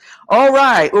All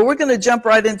right. Well, we're going to jump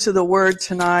right into the word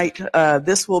tonight.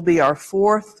 This will be our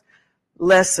fourth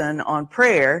lesson on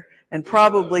prayer and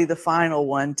probably the final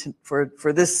one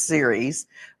for this series.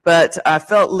 But I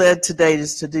felt led today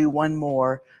just to do one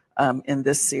more in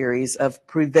this series of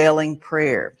Prevailing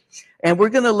Prayer. And we're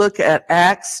going to look at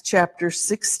Acts chapter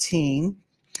 16.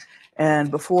 And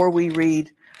before we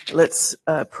read, let's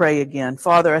pray again.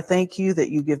 Father, I thank you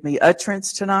that you give me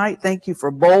utterance tonight. Thank you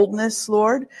for boldness,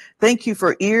 Lord. Thank you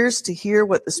for ears to hear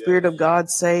what the Spirit of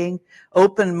God's saying.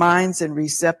 Open minds and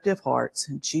receptive hearts.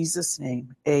 In Jesus'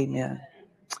 name, amen.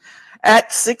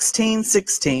 Acts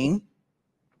 16:16,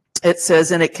 it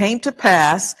says, and it came to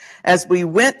pass as we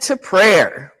went to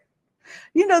prayer.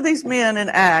 You know, these men in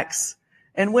Acts,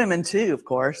 and women too, of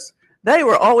course, they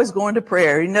were always going to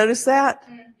prayer. You notice that?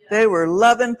 They were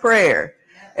loving prayer.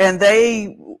 And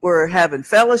they were having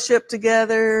fellowship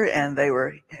together, and they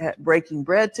were breaking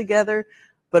bread together.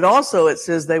 But also it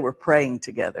says they were praying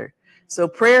together. So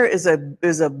prayer is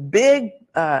a big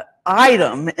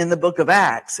item in the book of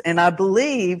Acts. And I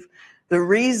believe the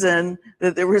reason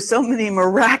that there were so many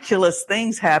miraculous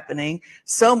things happening,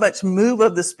 so much move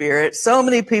of the Spirit, so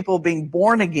many people being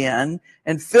born again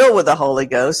and filled with the Holy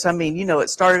Ghost. I mean, you know, it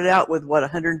started out with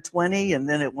 120, and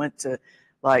then it went to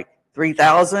like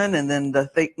 3,000, and then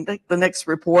the next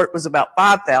report was about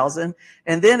 5,000,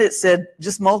 and then it said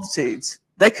just multitudes.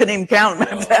 They couldn't even count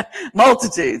them.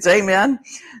 Multitudes. Amen.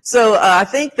 So I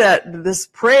think that this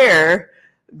prayer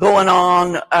going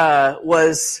on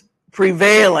was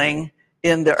prevailing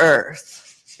in the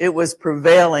earth. It was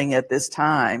prevailing at this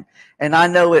time. And I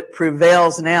know it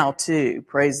prevails now too.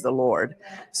 Praise the Lord.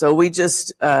 So we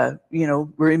just,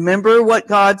 remember what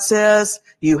God says.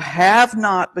 You have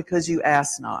not because you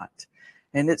ask not.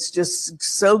 And it's just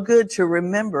so good to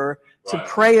remember to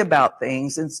pray about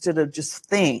things instead of just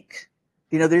think.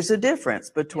 You know, there's a difference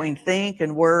between think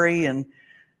and worry and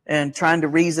trying to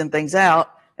reason things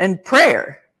out and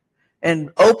prayer. And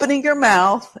opening your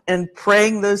mouth and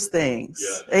praying those things.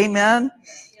 Yeah. Amen.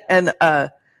 Yeah.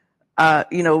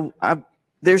 And,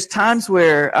 there's times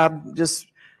where I'm just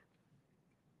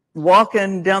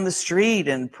walking down the street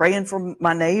and praying for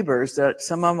my neighbors that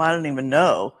some of them I don't even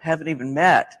know, haven't even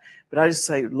met. But I just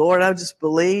say, Lord, I just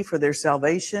believe for their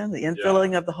salvation, the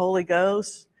infilling of the Holy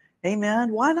Ghost.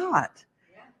 Amen. Why not?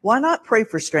 Why not pray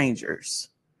for strangers?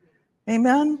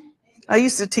 Amen. I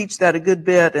used to teach that a good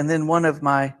bit. And then one of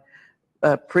my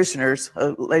parishioners, a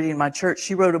lady in my church,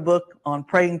 she wrote a book on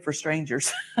praying for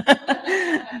strangers.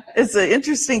 It's an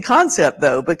interesting concept,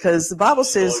 though, because the Bible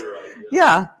says,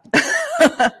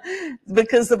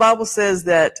 because the Bible says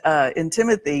that in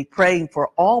Timothy, praying for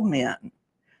all men.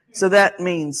 So that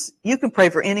means you can pray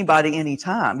for anybody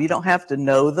anytime. You don't have to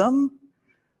know them.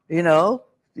 You know,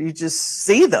 you just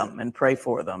see them and pray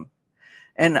for them.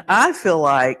 And I feel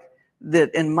like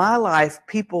that in my life,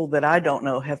 people that I don't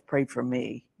know have prayed for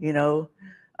me, you know,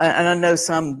 and I know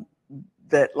some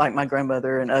that, like my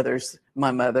grandmother and others,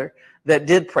 my mother, that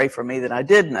did pray for me that I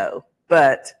did know.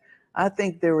 But I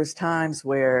think there was times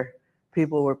where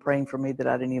people were praying for me that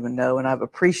I didn't even know, and I've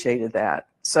appreciated that.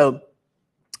 So,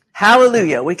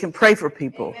 hallelujah, we can pray for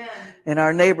people in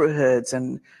our neighborhoods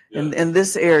and in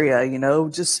this area, you know,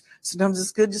 just sometimes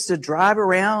it's good just to drive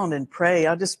around and pray.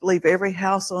 I just believe every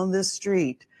house on this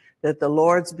street that the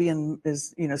Lord's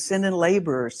sending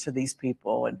laborers to these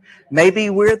people. And maybe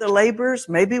we're the laborers,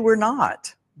 maybe we're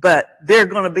not, but they're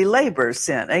going to be laborers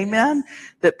sent. Amen.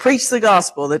 That preach the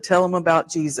gospel, that tell them about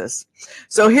Jesus.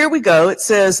 So here we go. It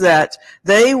says that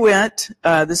they went,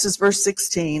 this is verse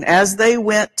 16, as they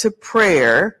went to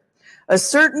prayer, a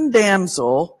certain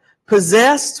damsel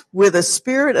possessed with a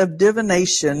spirit of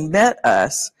divination met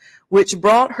us, which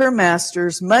brought her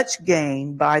masters much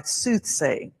gain by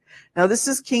soothsaying. Now, this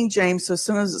is King James, so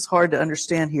sometimes it's hard to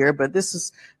understand here, but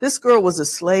this girl was a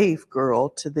slave girl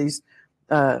to these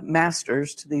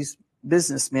masters, to these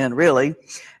businessmen, really,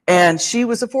 and she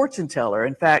was a fortune teller.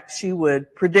 In fact, she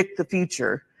would predict the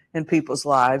future in people's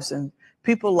lives, and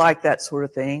people like that sort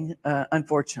of thing,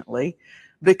 unfortunately,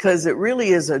 because it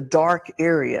really is a dark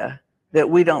area that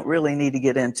we don't really need to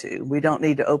get into. We don't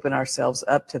need to open ourselves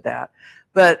up to that.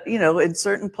 But, you know, in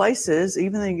certain places,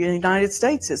 even in the United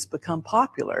States, it's become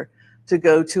popular to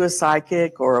go to a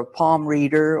psychic or a palm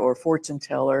reader or fortune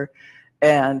teller.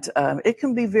 And it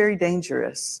can be very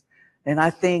dangerous. And I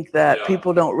think that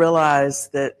people don't realize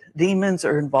that demons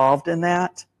are involved in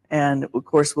that. And of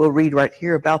course, we'll read right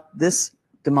here about this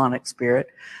demonic spirit,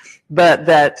 but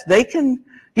that they can,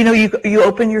 you know, you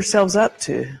open yourselves up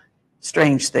to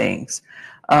strange things.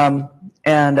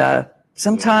 And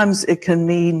sometimes it can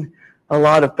mean a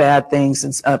lot of bad things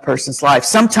in a person's life.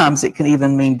 Sometimes it can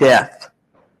even mean death.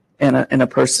 in a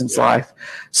person's life.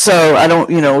 So I don't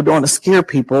want to scare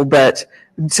people, but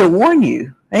to warn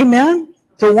you, amen?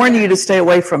 To warn you to stay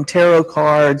away from tarot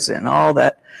cards and all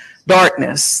that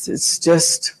darkness. It's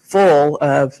just full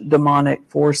of demonic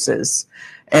forces.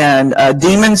 And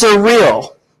demons are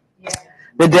real.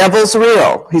 The devil's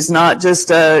real. He's not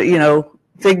just a,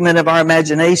 figment of our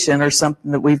imagination or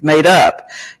something that we've made up.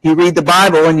 You read the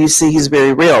Bible and you see he's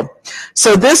very real.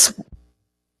 So this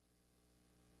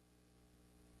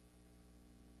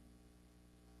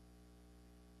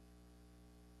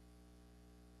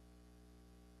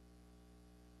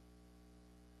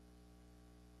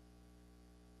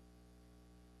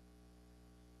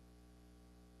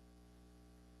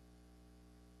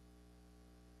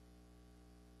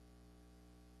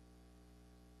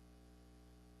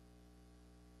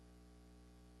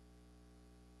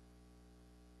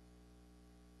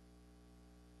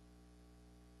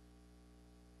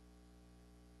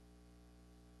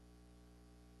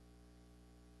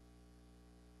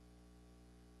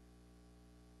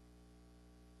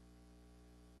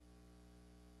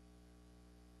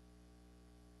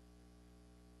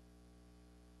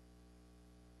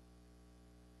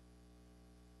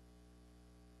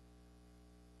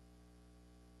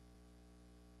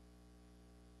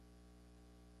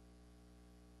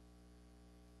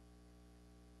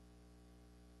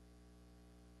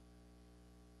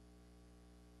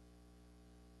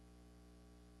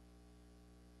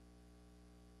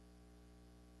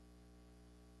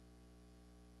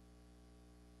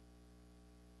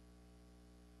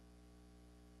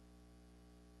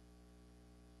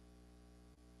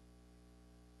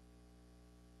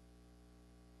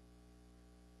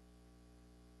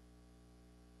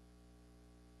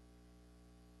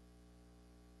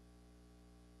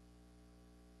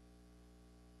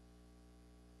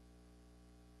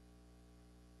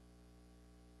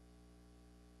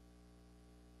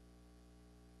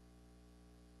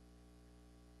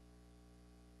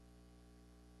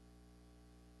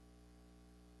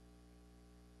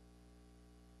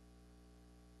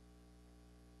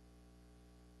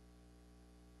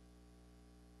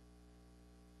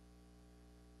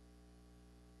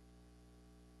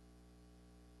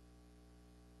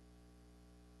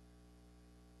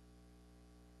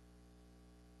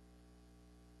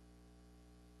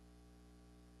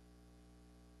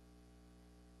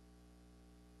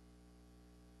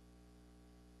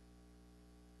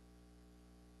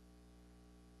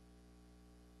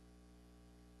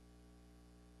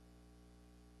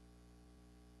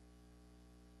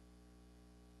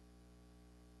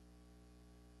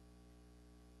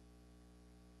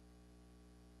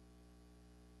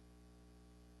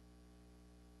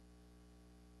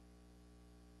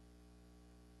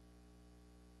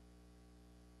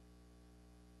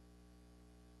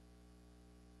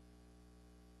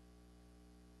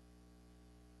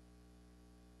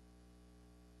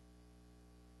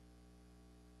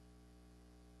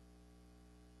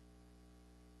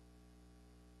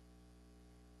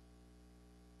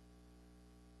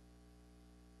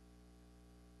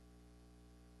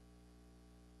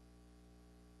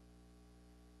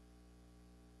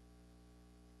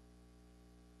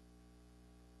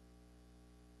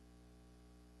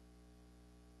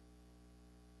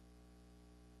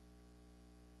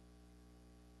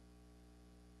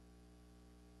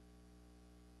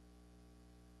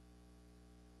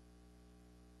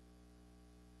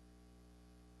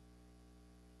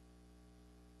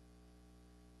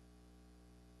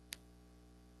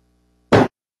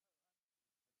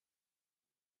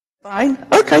fine.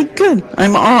 Okay, good.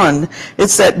 I'm on.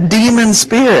 It's that demon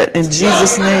spirit in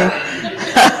Jesus' name.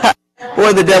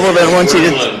 Boy, the devil didn't want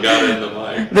you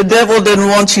to. The devil didn't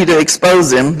want you to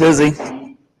expose him, does he?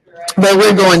 But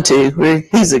we're going to.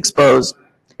 He's exposed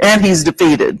and he's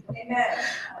defeated.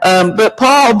 But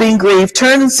Paul, being grieved,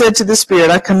 turned and said to the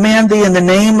spirit, I command thee in the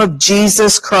name of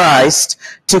Jesus Christ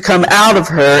to come out of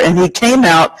her. And he came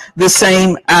out the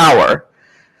same hour.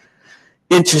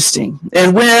 Interesting.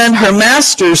 And when her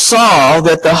master saw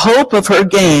that the hope of her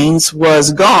gains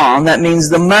was gone, that means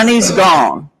the money's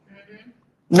gone.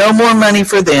 No more money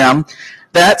for them.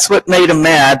 That's what made them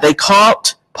mad. They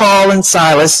caught Paul and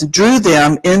Silas, drew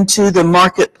them into the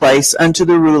marketplace unto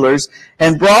the rulers,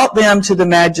 and brought them to the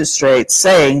magistrates,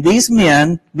 saying, these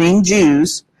men, being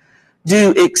Jews,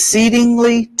 do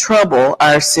exceedingly trouble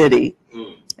our city,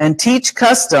 and teach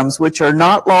customs which are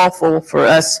not lawful for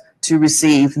us to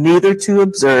receive, neither to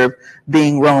observe,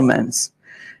 being Romans.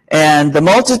 And the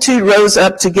multitude rose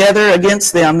up together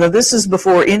against them. Now, this is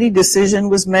before any decision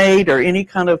was made or any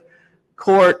kind of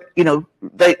court,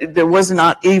 there was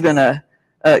not even a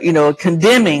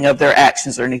condemning of their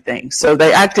actions or anything. So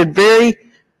they acted very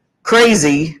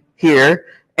crazy here.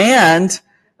 And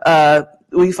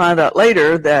we find out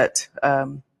later that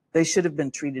they should have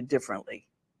been treated differently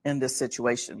in this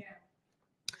situation.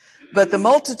 But the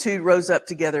multitude rose up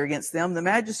together against them. The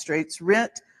magistrates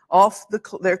rent off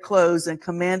their clothes and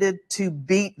commanded to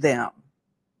beat them.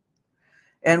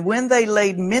 And when they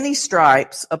laid many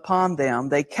stripes upon them,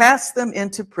 they cast them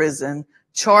into prison,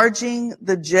 charging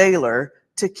the jailer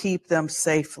to keep them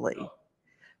safely.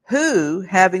 Who,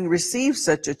 having received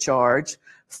such a charge,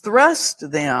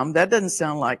 thrust them, that doesn't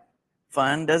sound like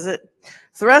fun, does it?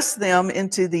 Thrust them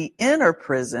into the inner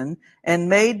prison and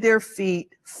made their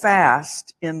feet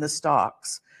fast in the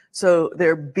stocks. So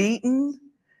they're beaten,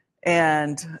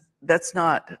 and that's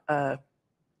not, a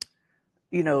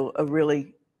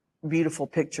really beautiful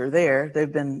picture there.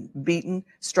 They've been beaten,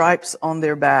 stripes on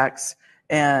their backs,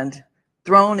 and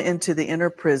thrown into the inner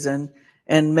prison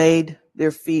and made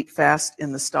their feet fast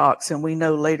in the stocks. And we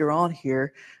know later on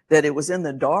here that it was in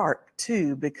the dark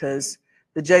too, because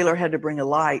the jailer had to bring a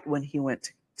light when he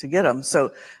went to get them.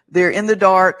 So they're in the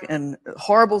dark, and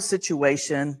horrible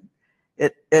situation.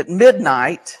 At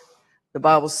midnight, the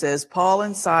Bible says, Paul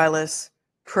and Silas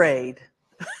prayed.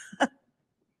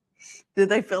 Did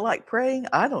they feel like praying?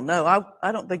 I don't know.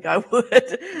 I don't think I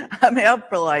would. I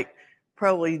feel like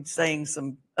probably saying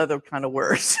some other kind of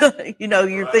words.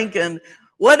 You're thinking,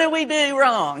 what did we do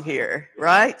wrong here,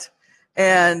 right?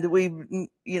 And we,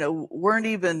 weren't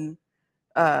even,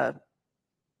 there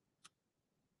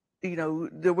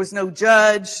was no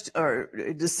judge or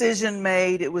decision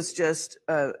made. It was just,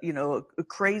 a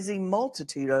crazy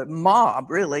multitude, a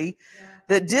mob, really,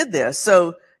 that did this.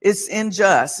 So it's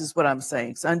unjust, is what I'm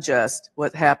saying. It's unjust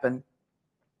what happened.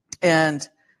 And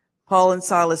Paul and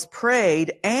Silas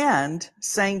prayed and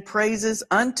sang praises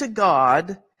unto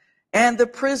God, and the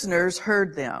prisoners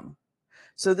heard them.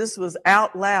 So this was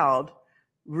out loud,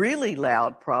 really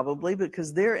loud probably,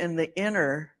 because they're in the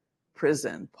inner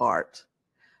prison part.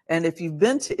 And if you've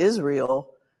been to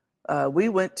Israel, we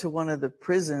went to one of the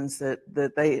prisons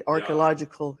that they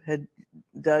archaeological had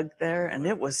dug there, and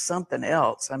it was something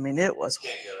else. It was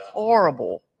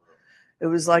horrible. It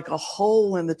was like a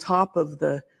hole in the top of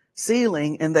the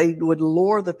ceiling, and they would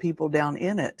lower the people down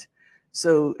in it.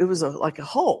 So it was like a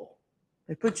hole.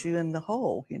 They put you in the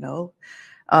hole,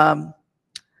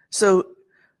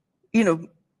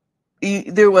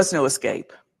 there was no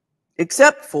escape,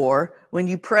 except for when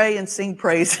you pray and sing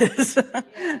praises.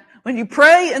 When you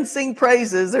pray and sing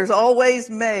praises, there's always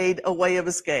made a way of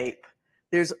escape.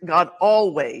 God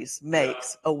always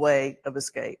makes a way of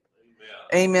escape.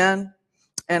 Amen.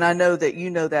 And I know that you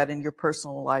know that in your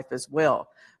personal life as well.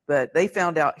 But they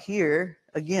found out here,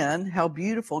 again, how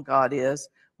beautiful God is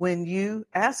when you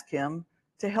ask him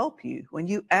to help you, when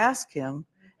you ask him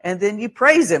and then you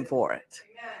praise him for it.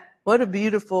 What a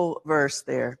beautiful verse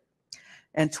there.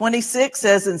 And 26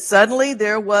 says, and suddenly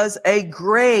there was a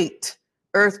great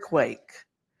earthquake,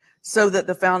 so that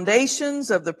the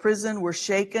foundations of the prison were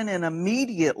shaken, and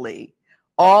immediately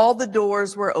all the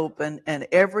doors were open and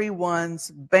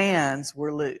everyone's bands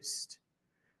were loosed.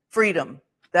 Freedom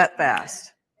that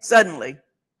fast. Suddenly,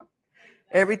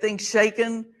 everything's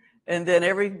shaken, and then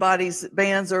everybody's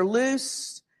bands are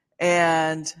loose,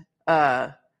 and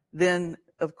then,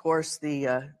 of course,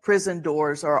 the prison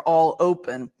doors are all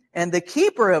open. And the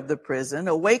keeper of the prison,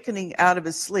 awakening out of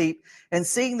his sleep and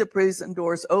seeing the prison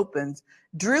doors opened,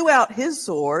 drew out his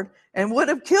sword and would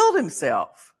have killed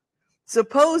himself,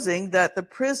 supposing that the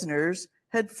prisoners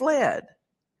had fled.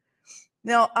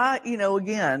 Now,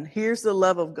 again, here's the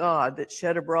love of God that's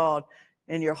shed abroad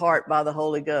in your heart by the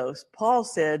Holy Ghost. Paul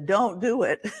said, don't do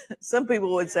it. Some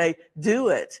people would say, do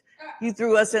it. You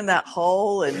threw us in that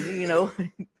hole and,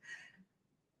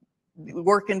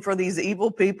 working for these evil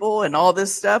people and all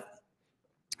this stuff.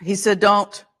 He said,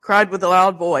 don't, cried with a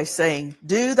loud voice, saying,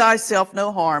 do thyself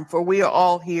no harm, for we are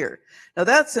all here. Now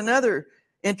that's another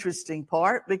interesting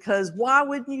part, because why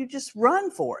wouldn't you just run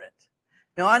for it?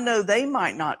 Now I know they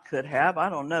might not could have. I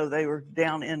don't know. They were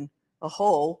down in a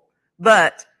hole,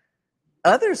 but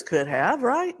others could have,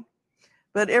 right?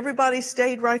 But everybody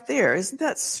stayed right there. Isn't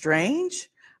that strange?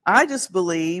 I just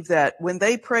believe that when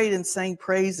they prayed and sang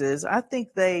praises, I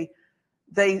think they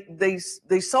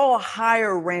saw a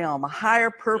higher realm, a higher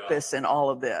purpose in all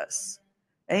of this.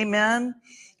 Amen.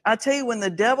 I tell you, when the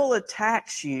devil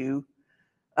attacks you,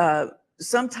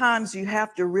 sometimes you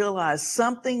have to realize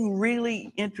something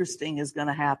really interesting is going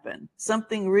to happen.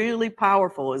 Something really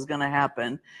powerful is going to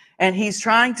happen. And he's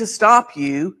trying to stop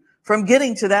you from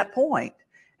getting to that point.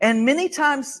 And many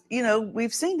times,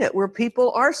 we've seen it where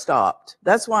people are stopped.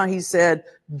 That's why he said,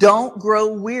 don't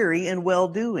grow weary in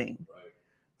well-doing.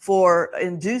 For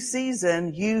in due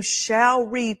season you shall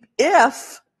reap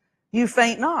if you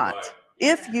faint not. Right.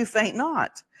 If you faint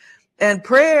not. And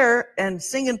prayer and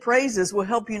singing praises will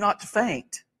help you not to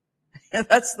faint. And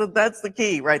that's the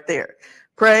key right there.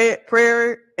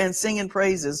 Prayer and singing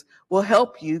praises will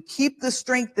help you keep the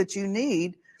strength that you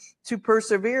need to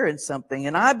persevere in something.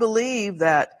 And I believe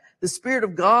that the Spirit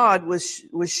of God was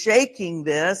shaking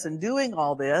this and doing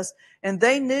all this, and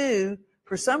they knew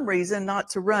for some reason not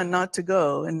to run, not to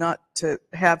go, and not to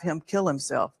have him kill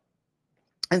himself.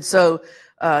 And so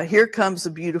here comes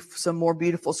some more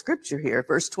beautiful scripture here.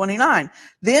 Verse 29.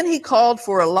 Then he called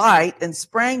for a light and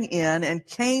sprang in and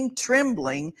came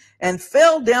trembling and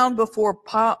fell down before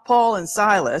Paul and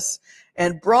Silas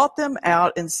and brought them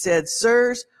out and said,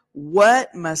 Sirs,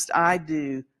 what must I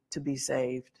do to be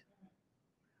saved?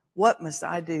 What must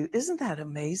I do? Isn't that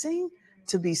amazing?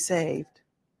 To be saved.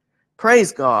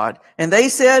 Praise God. And they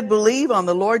said, believe on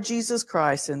the Lord Jesus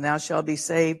Christ, and thou shalt be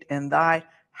saved in thy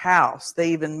house.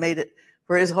 They even made it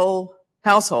for his whole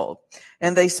household.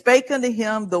 And they spake unto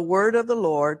him the word of the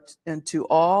Lord, and to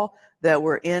all that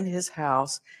were in his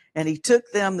house. And he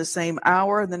took them the same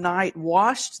hour of the night,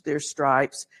 washed their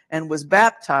stripes, and was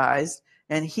baptized,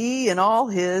 and he and all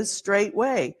his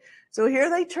straightway. So here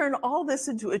they turn all this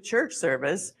into a church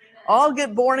service, all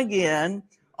get born again,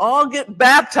 all get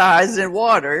baptized in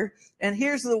water. And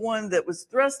here's the one that was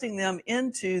thrusting them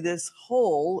into this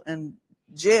hole and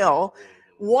jail,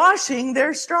 washing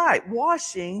their stripe,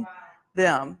 washing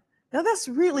them. Now that's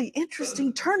really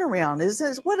interesting turnaround,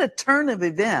 isn't it? What a turn of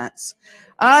events.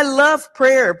 I love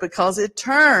prayer because it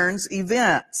turns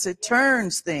events, it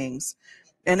turns things,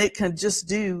 and it can just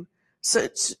do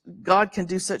God can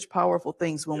do such powerful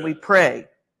things when we pray.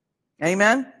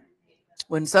 Amen?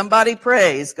 When somebody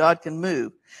prays, God can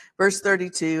move. Verse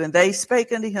 32, and they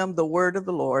spake unto him the word of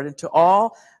the Lord, and to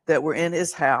all that were in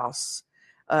his house.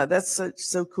 That's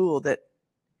so cool that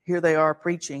here they are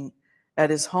preaching at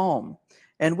his home.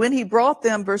 And when he brought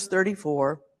them, verse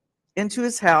 34, into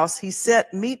his house, he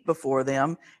set meat before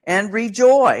them and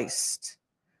rejoiced,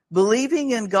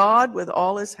 believing in God with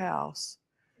all his house.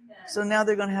 So now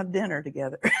they're going to have dinner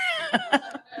together.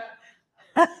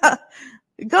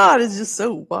 God is just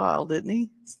so wild, isn't he?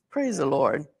 Praise the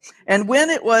Lord. And when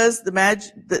it was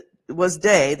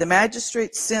day, the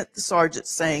magistrate sent the sergeant,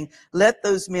 saying, let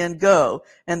those men go.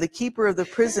 And the keeper of the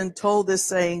prison told this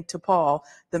saying to Paul,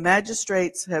 the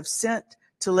magistrates have sent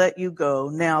to let you go.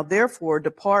 Now therefore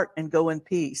depart and go in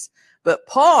peace. But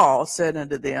Paul said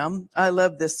unto them, I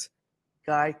love this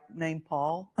guy named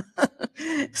Paul.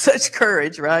 Such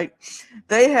courage, right?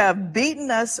 They have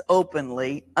beaten us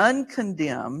openly,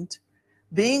 uncondemned,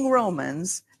 being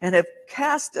Romans, and have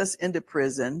cast us into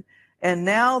prison. And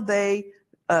now they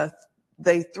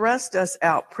thrust us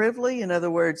out privily. In other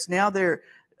words, now they're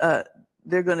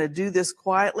going to do this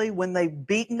quietly when they've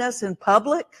beaten us in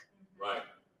public. Right.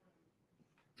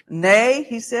 Nay,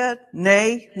 he said,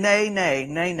 nay, nay, nay,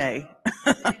 nay, nay.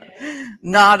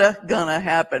 Nada gonna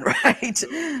happen, right?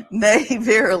 Nay,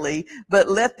 verily, but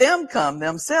let them come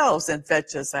themselves and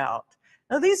fetch us out.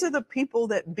 Now, these are the people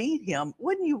that beat him.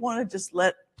 Wouldn't you want to just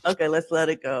let's let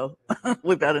it go.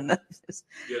 We've had enough of this.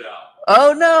 Get out.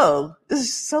 Oh, no. This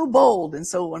is so bold and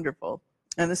so wonderful.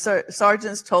 And the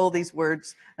sergeants told these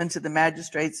words unto the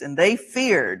magistrates, and they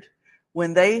feared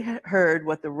when they heard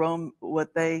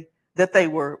that they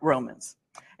were Romans.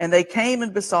 And they came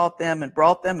and besought them and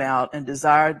brought them out and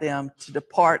desired them to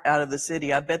depart out of the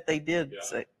city. I bet they did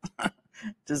say,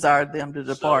 desired them to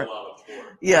depart.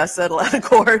 Settle out of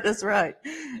court. That's right.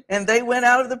 And they went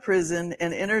out of the prison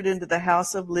and entered into the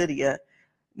house of Lydia.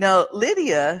 Now,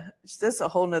 Lydia, that's a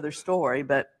whole nother story,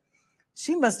 but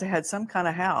she must have had some kind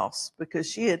of house because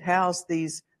she had housed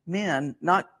these men,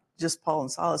 not just Paul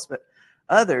and Silas, but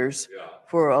others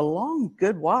for a long,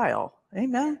 good while.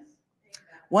 Amen.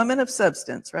 Women of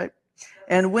substance, right?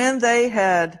 And when they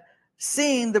had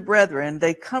seen the brethren,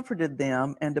 they comforted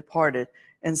them and departed.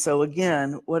 And so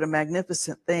again, what a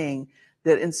magnificent thing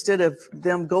that instead of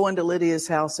them going to Lydia's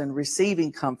house and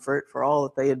receiving comfort for all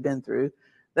that they had been through,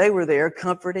 they were there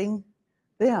comforting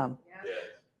them. Yeah.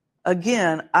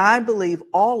 Again, I believe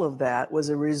all of that was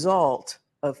a result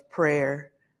of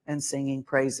prayer and singing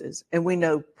praises. And we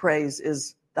know praise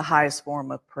is the highest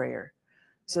form of prayer.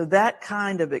 So that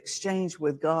kind of exchange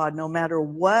with God, no matter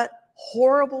what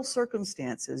horrible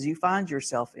circumstances you find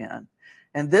yourself in,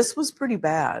 and this was pretty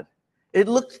bad. It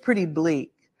looked pretty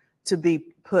bleak to be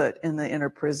put in the inner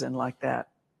prison like that.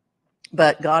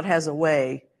 But God has a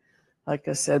way, like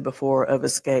I said before, of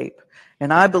escape.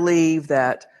 And I believe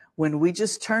that when we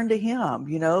just turn to him,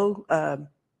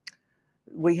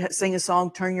 we sing a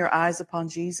song, Turn Your Eyes Upon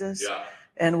Jesus. Yeah.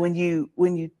 And when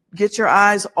you get your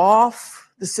eyes off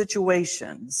the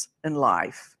situations in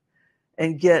life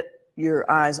and get your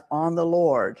eyes on the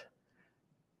Lord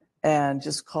and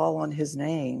just call on his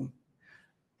name,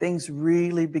 things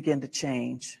really begin to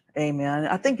change. Amen.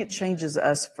 I think it changes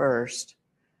us first,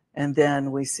 and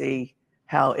then we see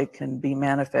how it can be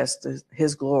manifested,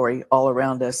 his glory all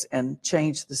around us, and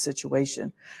change the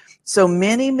situation. So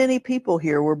many people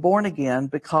here were born again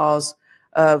because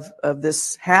of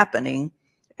this happening,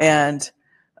 and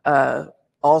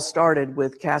all started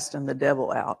with casting the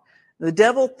devil out. The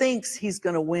devil thinks he's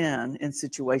going to win in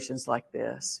situations like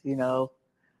this,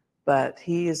 but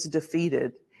he is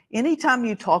defeated. Anytime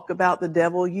you talk about the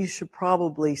devil, you should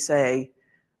probably say,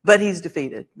 but he's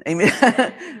defeated.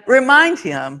 Amen. Remind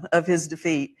him of his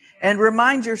defeat and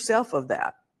remind yourself of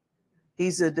that.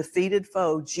 He's a defeated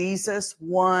foe. Jesus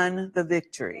won the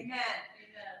victory. Amen.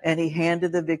 And he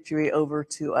handed the victory over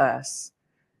to us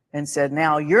and said,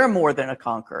 now you're more than a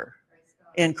conqueror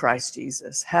in Christ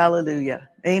Jesus. Hallelujah.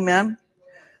 Amen.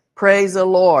 Praise the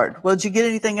Lord. Well, did you get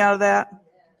anything out of that?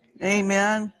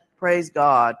 Amen. Praise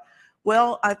God.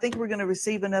 Well, I think we're going to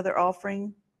receive another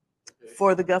offering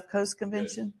for the Gulf Coast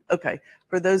Convention. Okay.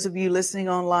 For those of you listening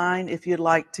online, if you'd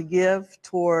like to give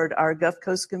toward our Gulf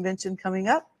Coast Convention coming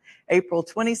up, April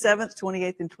 27th,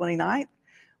 28th, and 29th,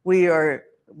 we are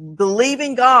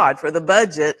believing God for the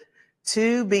budget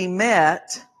to be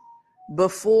met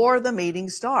before the meeting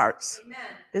starts. Amen.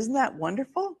 Isn't that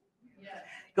wonderful? Yeah.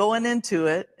 Going into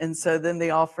it. And so then the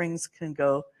offerings can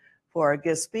go for our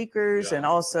guest speakers and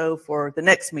also for the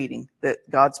next meeting that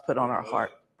God's put on our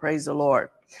heart. Praise the Lord.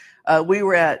 We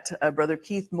were at Brother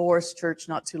Keith Moore's church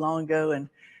not too long ago, and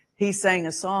he sang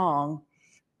a song,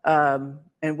 and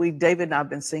David and I have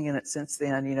been singing it since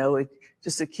then.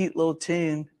 Just a cute little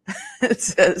tune. It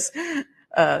says,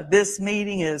 this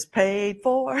meeting is paid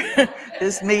for.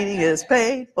 This meeting is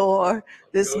paid for.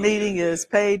 This meeting is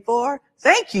paid for.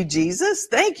 Thank you, Jesus.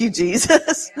 Thank you,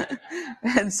 Jesus.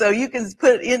 And so you can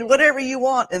put in whatever you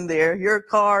want in there. Your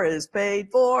car is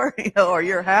paid for, or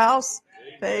your house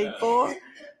paid for,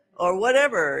 or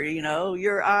whatever,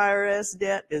 your IRS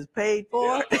debt is paid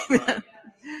for.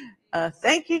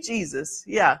 Thank you, Jesus.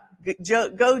 Yeah.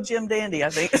 Go Jim Dandy,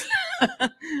 I think,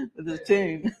 with the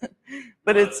tune.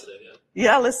 But let's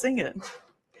sing it.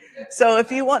 So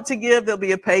if you want to give, there'll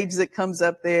be a page that comes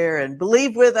up there, and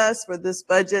believe with us for this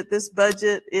budget. This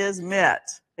budget is met.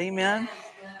 Amen.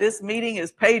 This meeting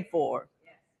is paid for.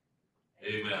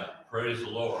 Amen. Praise the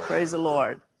Lord. Praise the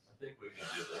Lord. I think we can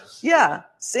do this. Yeah.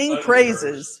 Sing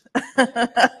praises.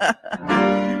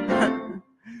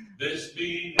 This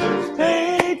meeting is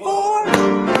paid for.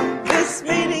 This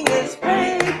meeting is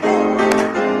paid for.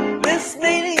 This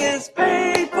meeting is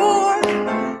paid for.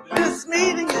 This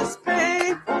meeting is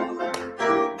paid for.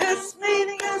 This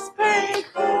meeting is paid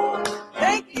for.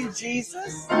 Thank you,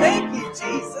 Jesus. Thank you,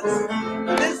 Jesus.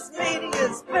 This meeting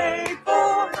is paid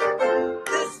for.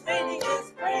 This meeting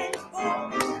is paid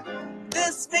for.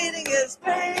 This meeting is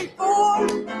paid for.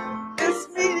 This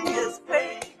meeting is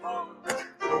paid for.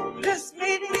 This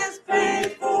meeting is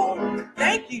paid for.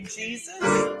 Thank you, Jesus.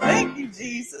 Thank you,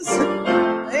 Jesus.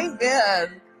 Amen.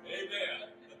 Amen.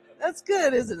 That's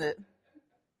good, isn't it?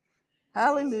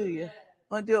 Hallelujah.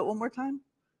 Want to do it one more time?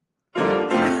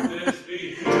 This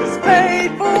meeting is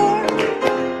paid for.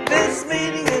 This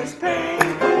meeting is paid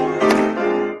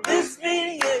for. This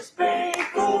meeting is paid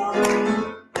for.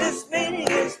 This meeting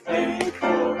is paid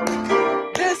for.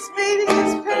 This meeting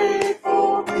is paid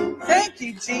for. Thank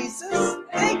you, Jesus.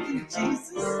 Thank you,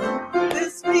 Jesus.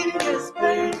 This meeting is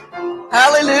paid for.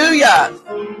 Hallelujah.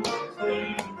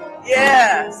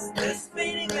 Yes. This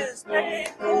meeting is paid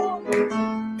for.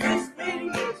 This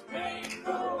meeting is paid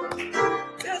for.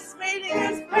 This meeting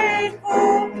is paid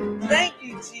for. Thank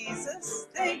you, Jesus.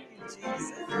 Thank you,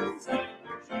 Jesus.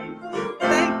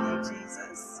 Thank you,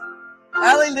 Jesus.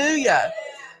 Hallelujah.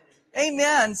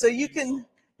 Amen. So you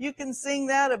can sing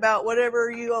that about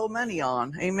whatever you owe money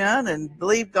on. Amen. And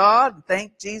believe God and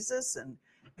thank Jesus and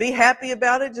be happy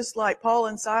about it, just like Paul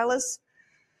and Silas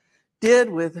did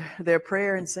with their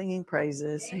prayer and singing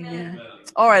praises. Amen.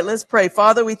 All right, let's pray.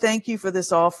 Father, we thank you for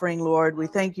this offering, Lord. We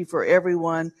thank you for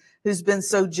everyone who's been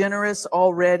so generous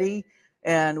already.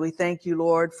 And we thank you,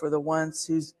 Lord, for the ones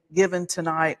who's given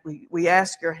tonight. We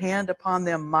ask your hand upon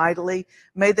them mightily.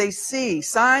 May they see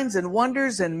signs and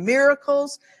wonders and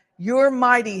miracles, your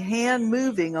mighty hand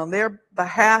moving on their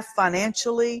behalf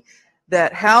financially,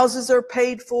 that houses are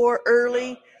paid for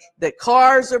early, that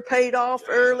cars are paid off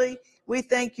early. We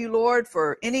thank you, Lord,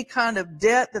 for any kind of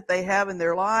debt that they have in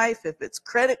their life. If it's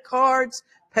credit cards,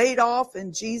 paid off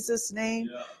in Jesus' name.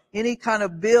 Any kind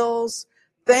of bills.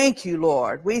 Thank you,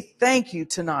 Lord. We thank you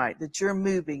tonight that you're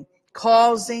moving,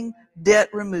 causing debt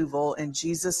removal in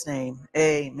Jesus' name.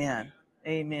 Amen.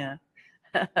 Amen.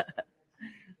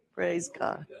 Praise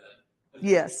God.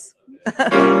 Yes.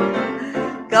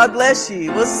 God bless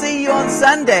you. We'll see you on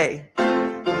Sunday.